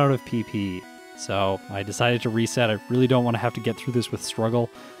run out of PP. So I decided to reset. I really don't want to have to get through this with struggle.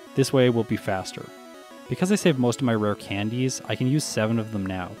 This way will be faster. Because I saved most of my rare candies, I can use 7 of them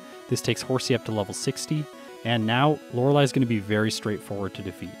now. This takes Horsea up to level 60, and now Lorelei is going to be very straightforward to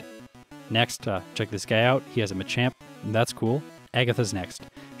defeat. Next, check this guy out. He has a Machamp, and that's cool. Agatha's next.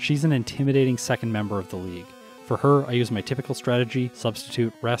 She's an intimidating second member of the league. For her, I use my typical strategy: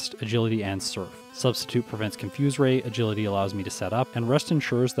 Substitute, Rest, Agility, and Surf. Substitute prevents Confuse Ray, Agility allows me to set up, and Rest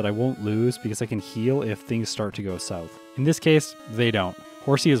ensures that I won't lose because I can heal if things start to go south. In this case, they don't.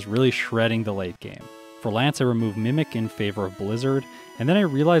 Horsea is really shredding the late game. For Lance, I remove Mimic in favor of Blizzard, and then I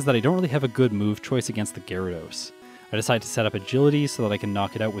realize that I don't really have a good move choice against the Gyarados. I decide to set up Agility so that I can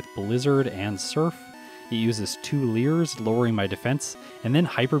knock it out with Blizzard and Surf. It uses 2 Leers, lowering my defense, and then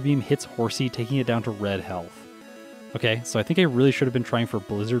Hyper Beam hits Horsea, taking it down to red health. Okay, so I think I really should have been trying for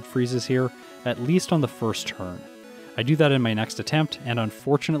Blizzard freezes here, at least on the first turn. I do that in my next attempt, and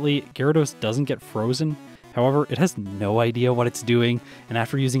unfortunately, Gyarados doesn't get frozen. However, it has no idea what it's doing, and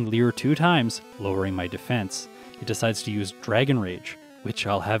after using Leer 2 times, lowering my defense, it decides to use Dragon Rage, which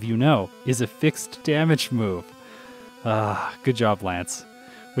I'll have you know, is a fixed damage move. Good job, Lance.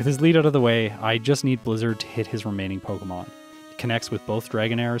 With his lead out of the way, I just need Blizzard to hit his remaining Pokemon. It connects with both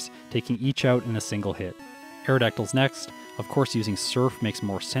Dragonairs, taking each out in a single hit. Aerodactyl's next. Of course, using Surf makes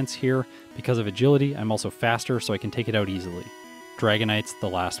more sense here. Because of Agility, I'm also faster, so I can take it out easily. Dragonite's the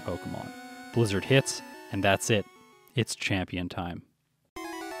last Pokemon. Blizzard hits, and that's it. It's champion time.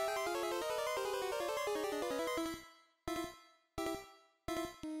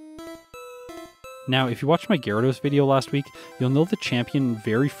 Now, if you watched my Gyarados video last week, you'll know the champion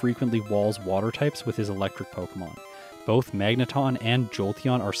very frequently walls water types with his electric Pokemon. Both Magneton and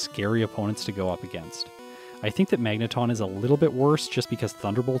Jolteon are scary opponents to go up against. I think that Magneton is a little bit worse just because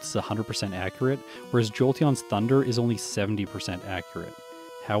Thunderbolt is 100% accurate, whereas Jolteon's Thunder is only 70% accurate.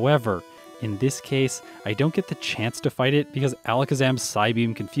 However, in this case, I don't get the chance to fight it because Alakazam's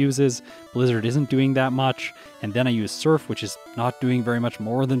Psybeam confuses, Blizzard isn't doing that much, and then I use Surf, which is not doing very much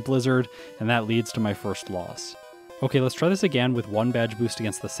more than Blizzard, and that leads to my first loss. Okay, let's try this again with 1 badge boost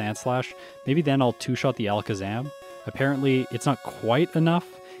against the Sandslash. Maybe then I'll 2-shot the Alakazam. Apparently, it's not quite enough,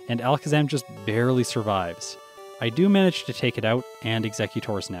 and Alakazam just barely survives. I do manage to take it out, and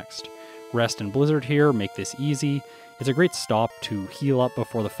Executor's next. Rest and Blizzard here make this easy. It's a great stop to heal up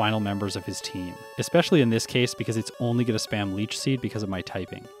before the final members of his team, especially in this case because it's only going to spam Leech Seed because of my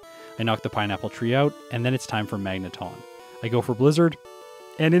typing. I knock the Pineapple Tree out, and then it's time for Magneton. I go for Blizzard,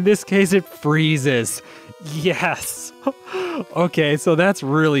 and in this case it freezes. Yes! Okay, so that's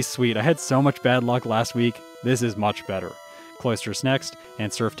really sweet. I had so much bad luck last week. This is much better. Cloister's next,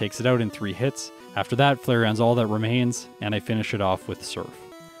 and Surf takes it out in 3 hits. After that, Flareon's all that remains, and I finish it off with Surf.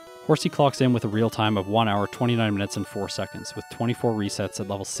 Horsea clocks in with a real time of 1 hour, 29 minutes, and 4 seconds, with 24 resets at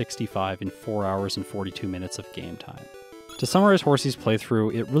level 65 in 4 hours and 42 minutes of game time. To summarize Horsea's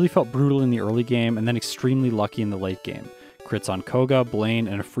playthrough, it really felt brutal in the early game and then extremely lucky in the late game. Crits on Koga, Blaine,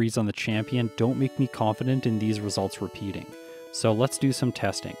 and a freeze on the champion don't make me confident in these results repeating. So let's do some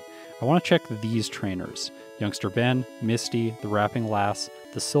testing. I want to check these trainers: Youngster Ben, Misty, the Rapping Lass,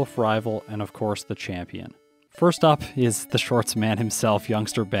 the Sylph Rival, and of course the champion. First up is the shorts man himself,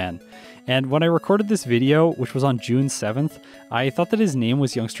 Youngster Ben. And when I recorded this video, which was on June 7th, I thought that his name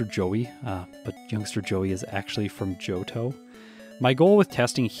was Youngster Joey, but Youngster Joey is actually from Johto. My goal with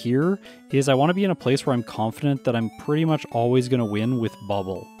testing here is I want to be in a place where I'm confident that I'm pretty much always going to win with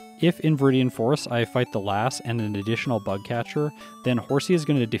Bubble. If in Viridian Forest I fight the Lass and an additional Bug Catcher, then Horsea is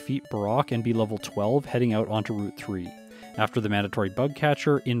going to defeat Brock and be level 12 heading out onto Route 3. After the mandatory Bug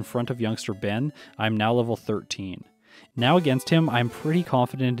Catcher in front of Youngster Ben, I'm now level 13. Now against him, I'm pretty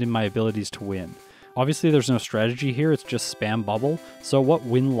confident in my abilities to win. Obviously there's no strategy here, it's just spam Bubble, so what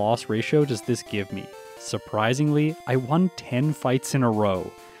win-loss ratio does this give me? Surprisingly, I won 10 fights in a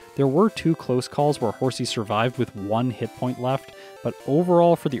row. There were 2 close calls where Horsea survived with 1 hit point left, but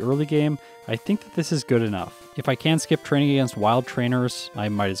overall for the early game, I think that this is good enough. If I can skip training against wild trainers, I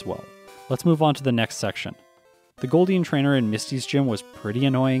might as well. Let's move on to the next section. The Goldeen trainer in Misty's gym was pretty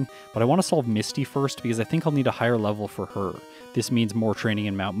annoying, but I want to solve Misty first because I think I'll need a higher level for her. This means more training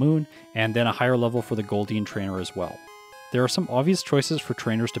in Mount Moon, and then a higher level for the Goldeen trainer as well. There are some obvious choices for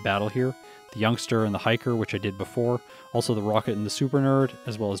trainers to battle here. The Youngster and the Hiker, which I did before, also the Rocket and the Super Nerd,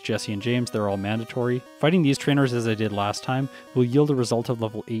 as well as Jesse and James, they're all mandatory. Fighting these trainers as I did last time will yield a result of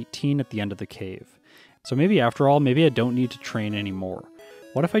level 18 at the end of the cave. So maybe after all, maybe I don't need to train anymore.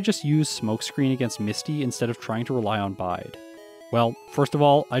 What if I just use Smokescreen against Misty instead of trying to rely on Bide? Well, first of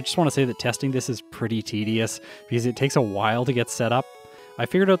all, I just want to say that testing this is pretty tedious because it takes a while to get set up. I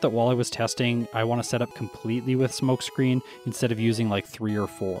figured out that while I was testing, I want to set up completely with Smokescreen instead of using like 3 or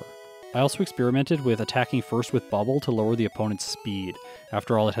 4. I also experimented with attacking first with Bubble to lower the opponent's speed.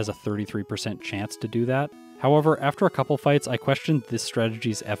 After all, it has a 33% chance to do that. However, after a couple fights, I questioned this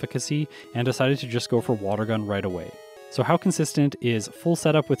strategy's efficacy and decided to just go for Water Gun right away. So how consistent is full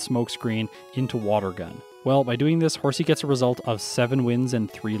setup with Smokescreen into Water Gun? Well, by doing this, Horsea gets a result of 7 wins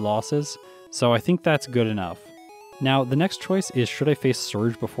and 3 losses, so I think that's good enough. Now, the next choice is should I face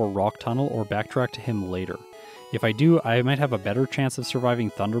Surge before Rock Tunnel or backtrack to him later? If I do, I might have a better chance of surviving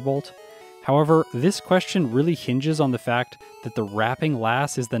Thunderbolt. However, this question really hinges on the fact that the Wrapping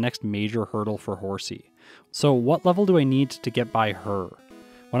Lass is the next major hurdle for Horsea. So what level do I need to get by her?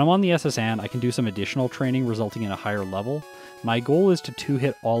 When I'm on the SSN, I can do some additional training resulting in a higher level. My goal is to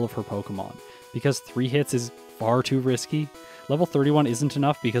 2-hit all of her Pokemon, because 3 hits is far too risky. Level 31 isn't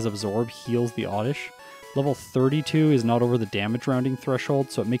enough because Absorb heals the Oddish. Level 32 is not over the damage rounding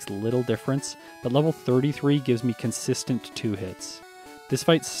threshold, so it makes little difference, but level 33 gives me consistent 2 hits. This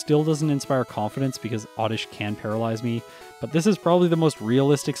fight still doesn't inspire confidence because Oddish can paralyze me, but this is probably the most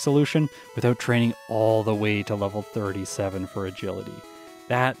realistic solution without training all the way to level 37 for agility.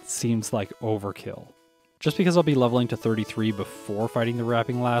 That seems like overkill. Just because I'll be leveling to 33 before fighting the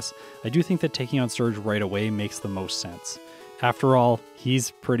Wrapping Lass, I do think that taking on Surge right away makes the most sense. After all,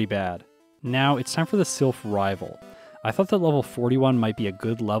 he's pretty bad. Now it's time for the Sylph rival. I thought that level 41 might be a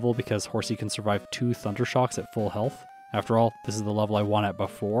good level because Horsea can survive 2 Thundershocks at full health. After all, this is the level I won at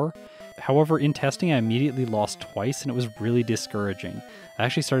before. However, in testing I immediately lost twice and it was really discouraging. I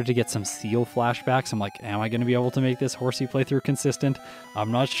actually started to get some Seal flashbacks. I'm like, am I going to be able to make this Horsea playthrough consistent?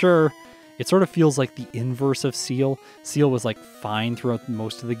 I'm not sure. It sort of feels like the inverse of Seal. Seal was like fine throughout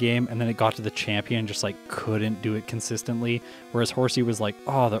most of the game, and then it got to the champion and just like couldn't do it consistently. Whereas Horsea was like,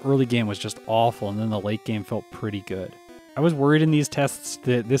 oh, the early game was just awful, and then the late game felt pretty good. I was worried in these tests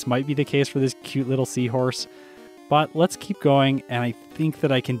that this might be the case for this cute little seahorse, but let's keep going, and I think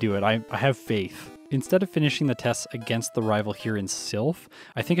that I can do it. I have faith. Instead of finishing the tests against the rival here in Sylph,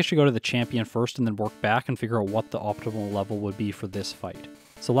 I think I should go to the champion first and then work back and figure out what the optimal level would be for this fight.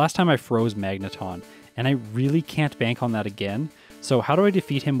 So last time I froze Magneton, and I really can't bank on that again, so how do I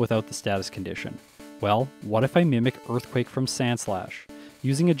defeat him without the status condition? Well, what if I mimic Earthquake from Sandslash?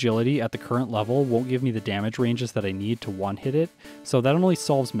 Using agility at the current level won't give me the damage ranges that I need to one-hit it, so that only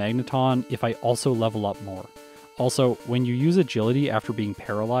solves Magneton if I also level up more. Also, when you use agility after being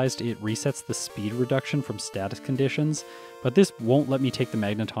paralyzed, it resets the speed reduction from status conditions, but this won't let me take the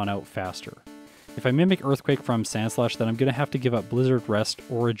Magneton out faster. If I mimic Earthquake from Sandslash, then I'm going to have to give up Blizzard, Rest,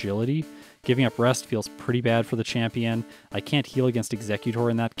 or Agility. Giving up Rest feels pretty bad for the champion. I can't heal against Executor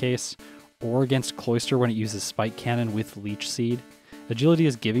in that case, or against Cloyster when it uses Spike Cannon with Leech Seed. Agility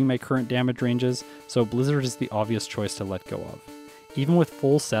is giving my current damage ranges, so Blizzard is the obvious choice to let go of. Even with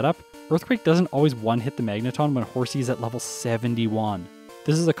full setup, Earthquake doesn't always one-hit the Magneton when Horsea is at level 71.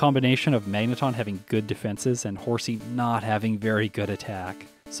 This is a combination of Magneton having good defenses and Horsea not having very good attack.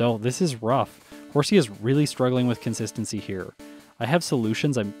 So this is rough. Horsea is really struggling with consistency here. I have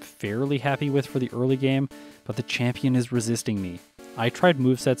solutions I'm fairly happy with for the early game, but the champion is resisting me. I tried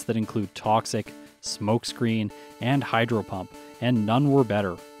movesets that include Toxic, Smokescreen, and Hydro Pump, and none were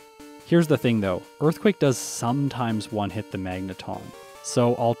better. Here's the thing though, Earthquake does sometimes one-hit the Magneton.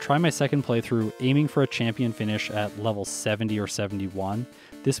 So I'll try my second playthrough aiming for a champion finish at level 70 or 71.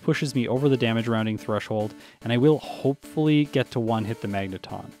 This pushes me over the damage rounding threshold, and I will hopefully get to one-hit the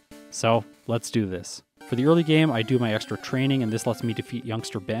Magneton. So let's do this. For the early game, I do my extra training, and this lets me defeat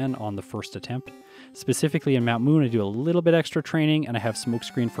Youngster Ben on the first attempt. Specifically in Mount Moon, I do a little bit extra training, and I have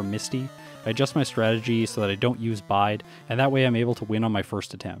Smokescreen for Misty. I adjust my strategy so that I don't use Bide, and that way I'm able to win on my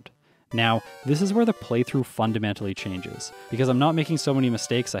first attempt. Now, this is where the playthrough fundamentally changes. Because I'm not making so many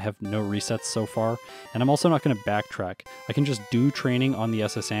mistakes, I have no resets so far, and I'm also not going to backtrack. I can just do training on the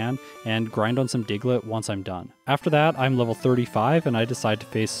SSN and grind on some Diglett once I'm done. After that, I'm level 35 and I decide to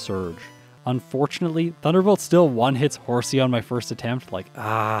face Surge. Unfortunately, Thunderbolt still one-hits Horsea on my first attempt,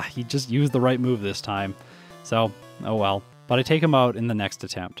 he just used the right move this time. So, oh well. But I take him out in the next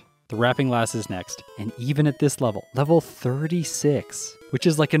attempt. The Wrapping Lass is next, and even at this level, level 36, which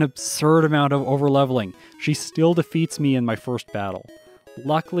is like an absurd amount of overleveling, she still defeats me in my first battle.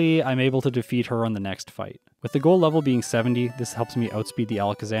 Luckily, I'm able to defeat her on the next fight. With the goal level being 70, this helps me outspeed the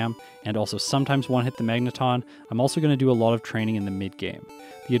Alakazam, and also sometimes one-hit the Magneton. I'm also going to do a lot of training in the mid-game.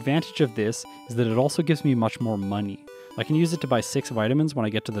 The advantage of this is that it also gives me much more money. I can use it to buy 6 vitamins when I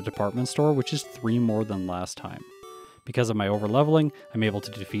get to the department store, which is 3 more than last time. Because of my overleveling, I'm able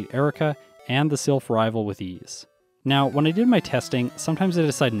to defeat Erica and the Sylph rival with ease. Now, when I did my testing, sometimes I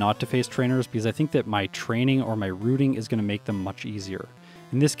decide not to face trainers because I think that my training or my rooting is going to make them much easier.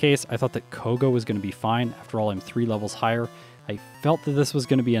 In this case, I thought that Koga was going to be fine. After all, I'm 3 levels higher. I felt that this was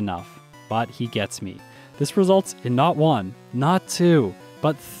going to be enough, but he gets me. This results in not 1, not 2,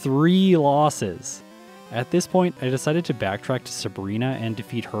 but 3 losses. At this point, I decided to backtrack to Sabrina and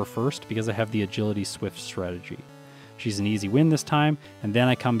defeat her first because I have the Agility Swift strategy. She's an easy win this time, and then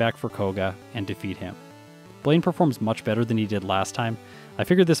I come back for Koga and defeat him. Blaine performs much better than he did last time. I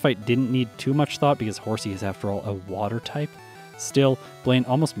figured this fight didn't need too much thought because Horsea is after all a water type. Still, Blaine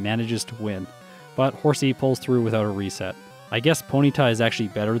almost manages to win, but Horsea pulls through without a reset. I guess Ponyta is actually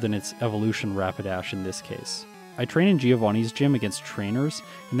better than its evolution Rapidash in this case. I train in Giovanni's gym against trainers,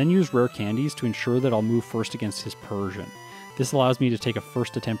 and then use rare candies to ensure that I'll move first against his Persian. This allows me to take a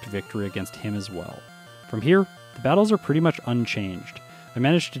first attempt victory against him as well. From here, the battles are pretty much unchanged. I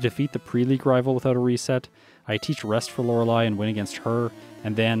managed to defeat the pre-league rival without a reset, I teach Rest for Lorelei and win against her,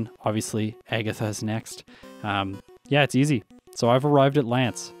 and then, obviously, Agatha is next. Yeah, it's easy. So I've arrived at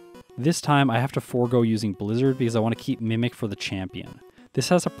Lance. This time I have to forego using Blizzard because I want to keep Mimic for the champion. This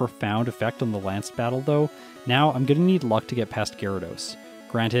has a profound effect on the Lance battle though. Now I'm going to need luck to get past Gyarados.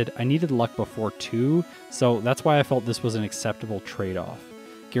 Granted, I needed luck before too, so that's why I felt this was an acceptable trade-off.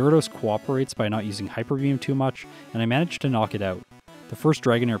 Gyarados cooperates by not using Hyper Beam too much, and I managed to knock it out. The first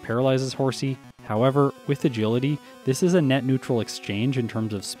Dragonair paralyzes Horsea. However, with agility, this is a net neutral exchange in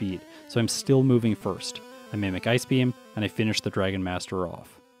terms of speed, so I'm still moving first. I mimic Ice Beam, and I finish the Dragon Master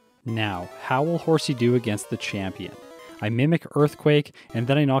off. Now, how will Horsea do against the champion? I mimic Earthquake, and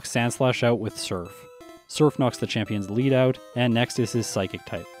then I knock Sandslash out with Surf. Surf knocks the champion's lead out, and next is his Psychic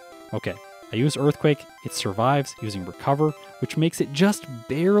type. Okay, I use Earthquake, it survives using Recover, which makes it just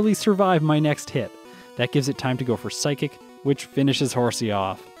barely survive my next hit. That gives it time to go for Psychic, which finishes Horsea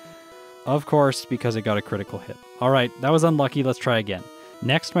off. Of course, because it got a critical hit. Alright, that was unlucky, let's try again.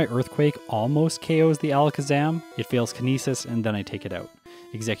 Next, my Earthquake almost KOs the Alakazam, it fails Kinesis, and then I take it out.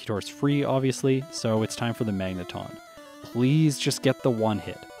 Exeggutor's free, obviously, so it's time for the Magneton. Please just get the one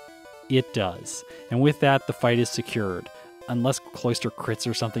hit. It does, and with that, the fight is secured. Unless Cloyster crits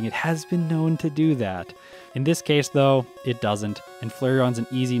or something, it has been known to do that. In this case, though, it doesn't, and Flareon's an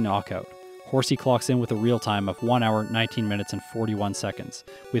easy knockout. Horsea clocks in with a real time of 1 hour, 19 minutes, and 41 seconds,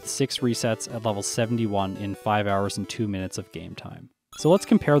 with 6 resets at level 71 in 5 hours and 2 minutes of game time. So let's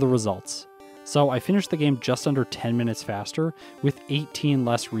compare the results. So I finished the game just under 10 minutes faster, with 18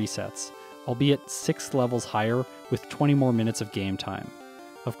 less resets, albeit 6 levels higher, with 20 more minutes of game time.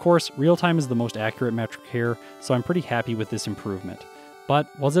 Of course, real time is the most accurate metric here, so I'm pretty happy with this improvement.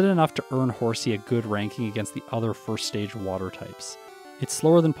 But was it enough to earn Horsea a good ranking against the other first stage water types? It's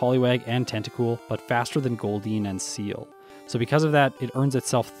slower than Poliwag and Tentacool, but faster than Goldeen and Seal. So because of that, it earns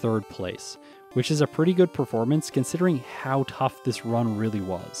itself 3rd place, which is a pretty good performance considering how tough this run really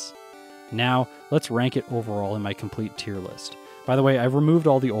was. Now, let's rank it overall in my complete tier list. By the way, I've removed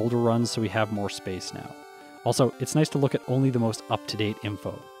all the older runs so we have more space now. Also, it's nice to look at only the most up-to-date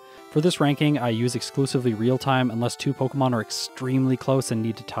info. For this ranking, I use exclusively real-time unless 2 Pokemon are extremely close and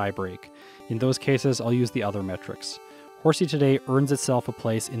need to tie-break. In those cases, I'll use the other metrics. Horsea today earns itself a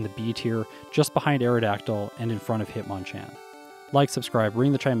place in the B tier, just behind Aerodactyl and in front of Hitmonchan. Like, subscribe,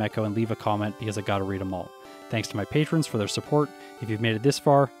 ring the chime echo, and leave a comment because I gotta read them all. Thanks to my patrons for their support. If you've made it this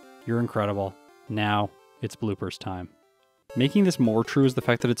far, you're incredible. Now, it's bloopers time. Making this more true is the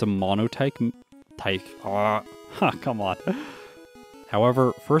fact that it's a monotype come on.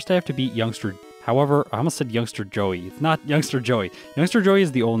 However, first I have to beat I almost said Youngster Joey. It's not Youngster Joey. Youngster Joey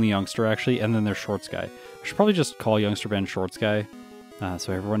is the only youngster, actually, and then there's Shorts Guy. I should probably just call Youngster Ben Shorts Guy,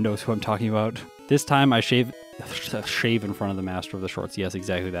 so everyone knows who I'm talking about. This time I shave in front of the Master of the Shorts. Yes,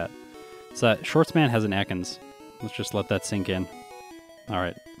 exactly that. So Shorts Man has an Ekans. Let's just let that sink in.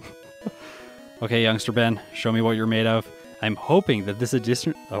 Alright. Okay, youngster Ben, show me what you're made of. I'm hoping that this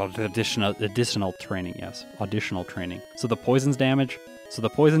additional training, yes, additional training. So the poison damage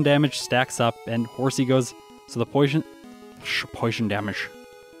stacks up, and Horsea goes. So the poison damage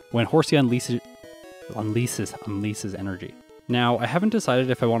when Horsea unleashes energy. Now I haven't decided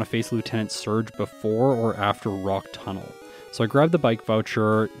if I want to face Lieutenant Surge before or after Rock Tunnel. So I grabbed the bike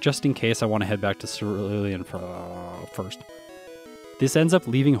voucher just in case I want to head back to Celadon first. This ends up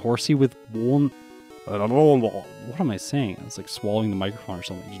leaving Horsea with one. What am I saying? It's like swallowing the microphone or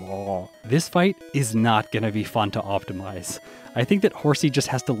something. This fight is not going to be fun to optimize. I think that Horsea just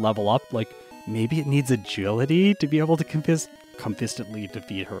has to level up. Like, maybe it needs agility to be able to consistently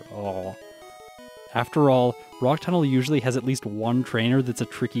defeat her. After all, Rock Tunnel usually has at least one trainer that's a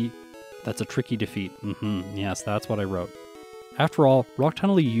tricky defeat. Yes, that's what I wrote. After all, Rock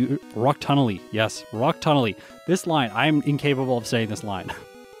Tunnel. This line, I'm incapable of saying this line.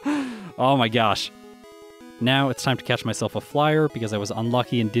 Oh my gosh. Now it's time to catch myself a flyer because I was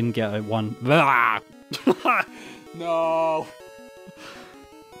unlucky and didn't get one. No.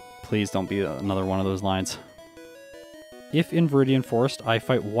 Please don't be another one of those lines. If in Viridian Forest, I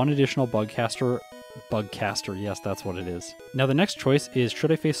fight one additional Bugcaster, yes, that's what it is. Now the next choice is,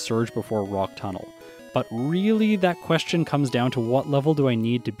 should I face Surge before Rock Tunnel? But really, that question comes down to what level do I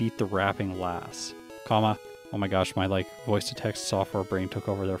need to beat the Rapping Lass? Comma. Oh my gosh, my voice-to-text software brain took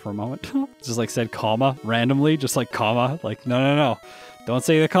over there for a moment. Just said comma randomly, just comma. No. Don't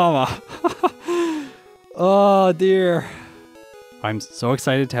say the comma. Oh dear. I'm so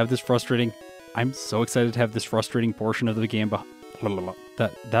excited to have this frustrating portion of the game.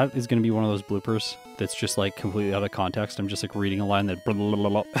 That is going to be one of those bloopers that's just completely out of context. I'm just reading a line that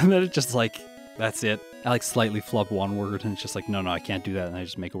and then it just that's it. I slightly flub one word and it's just no, I can't do that. And I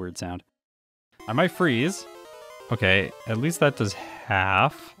just make a weird sound. I might freeze. Okay, at least that does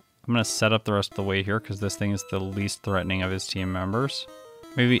half. I'm going to set up the rest of the way here because this thing is the least threatening of his team members.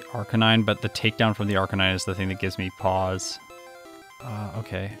 Maybe Arcanine, but the takedown from the Arcanine is the thing that gives me pause.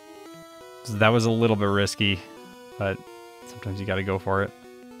 Okay. So that was a little bit risky, but sometimes you gotta go for it.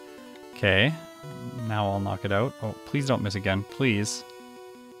 Okay, now I'll knock it out. Oh, please don't miss again, please.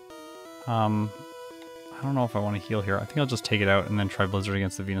 I don't know if I want to heal here. I think I'll just take it out and then try Blizzard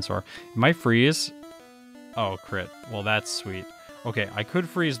against the Venusaur. It might freeze. Oh, crit. Well, that's sweet. Okay, I could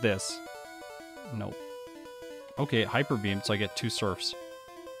freeze this. Nope. Okay, Hyper Beam, so I get 2 Surfs.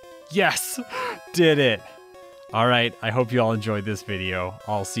 Yes! Did it! Alright, I hope you all enjoyed this video.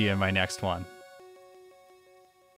 I'll see you in my next one.